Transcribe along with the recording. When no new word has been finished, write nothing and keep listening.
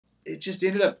it just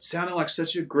ended up sounding like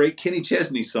such a great Kenny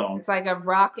Chesney song. It's like a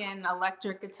rockin'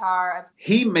 electric guitar.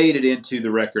 He made it into the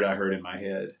record I heard in my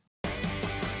head.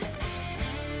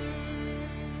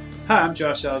 Hi, I'm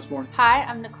Josh Osborne. Hi,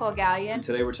 I'm Nicolle Galyon. And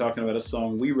today we're talking about a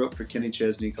song we wrote for Kenny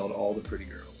Chesney called All the Pretty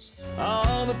Girls.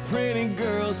 All the pretty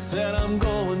girls said I'm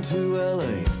going to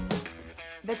LA.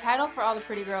 The title for All the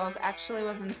Pretty Girls actually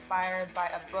was inspired by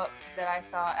a book that I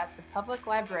saw at the public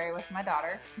library with my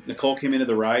daughter. Nicole came into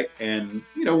the right and,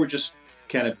 we're just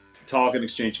kind of talking,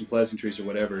 exchanging pleasantries or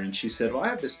whatever. And she said, well, I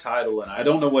have this title and I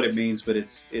don't know what it means, but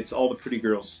it's All the Pretty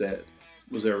Girls Said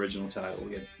was their original title.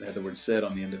 We had the word said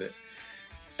on the end of it.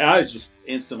 And I just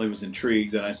instantly was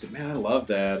intrigued and I said, man, I love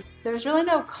that. There was really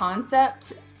no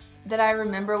concept that I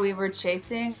remember we were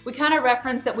chasing. We kind of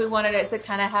referenced that we wanted it to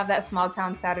kind of have that small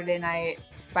town Saturday night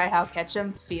by Hal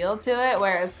Ketchum feel to it,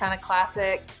 where it was kind of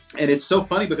classic. And it's so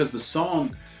funny because the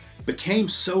song became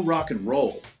so rock and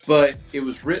roll, but it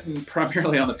was written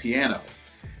primarily on the piano.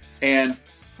 And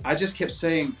I just kept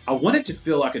saying, I want it to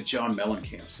feel like a John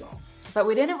Mellencamp song. But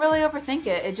we didn't really overthink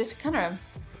it. It just kind of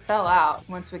fell out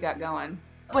once we got going.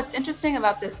 What's interesting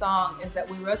about this song is that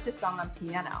we wrote this song on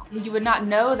piano. You would not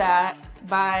know that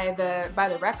by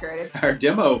the record. Our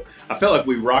demo, I felt like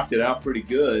we rocked it out pretty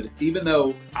good, even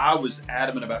though I was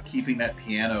adamant about keeping that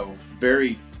piano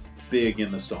very big in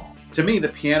the song. To me, the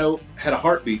piano had a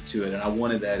heartbeat to it, and I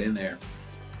wanted that in there.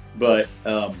 But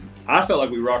I felt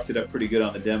like we rocked it up pretty good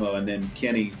on the demo, and then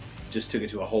Kenny just took it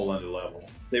to a whole other level.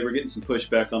 They were getting some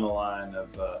pushback on the line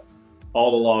of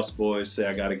all the Lost Boys say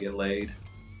I gotta get laid.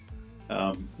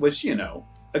 Which,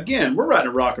 again, we're writing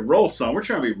a rock and roll song. We're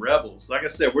trying to be rebels. Like I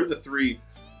said, we're the three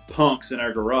punks in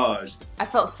our garage. I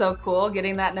felt so cool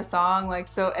getting that in a song, like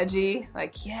so edgy.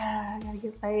 Like, yeah, I gotta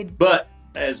get laid. But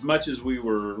as much as we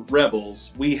were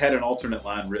rebels, we had an alternate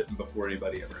line written before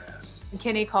anybody ever asked.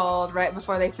 Kenny called right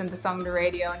before they sent the song to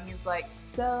radio, and he's like,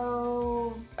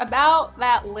 so about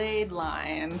that laid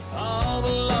line. All the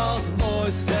Lost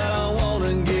Boys said I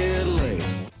wanna get laid.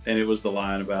 And it was the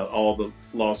line about all the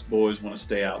Lost Boys want to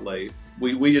stay out late.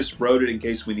 We just wrote it in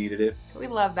case we needed it. We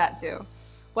love that too.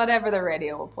 Whatever the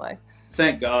radio will play.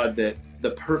 Thank God that the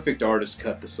perfect artist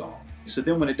cut the song. So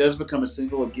then when it does become a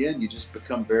single again, you just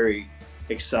become very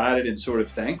excited and sort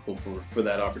of thankful for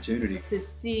that opportunity. To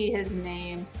see his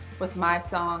name with my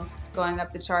song going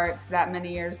up the charts that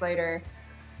many years later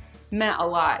meant a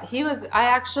lot. I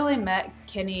actually met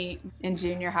Kenny in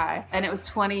junior high, and it was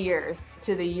 20 years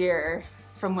to the year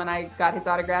from when I got his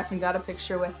autograph and got a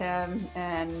picture with him,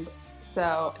 and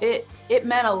so it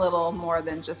meant a little more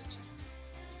than just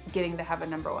getting to have a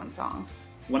 #1 song.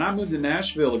 When I moved to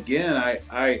Nashville again,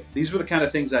 I these were the kind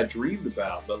of things I dreamed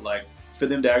about, but like for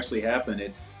them to actually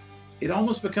happen, it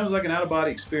almost becomes like an out-of-body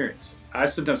experience. I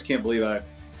sometimes can't believe I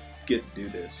get to do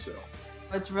this. So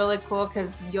it's really cool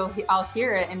because I'll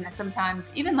hear it, and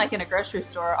sometimes even like in a grocery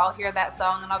store, I'll hear that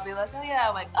song and I'll be like, oh yeah,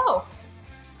 I'm like, oh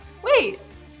wait,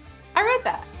 I wrote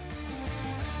that.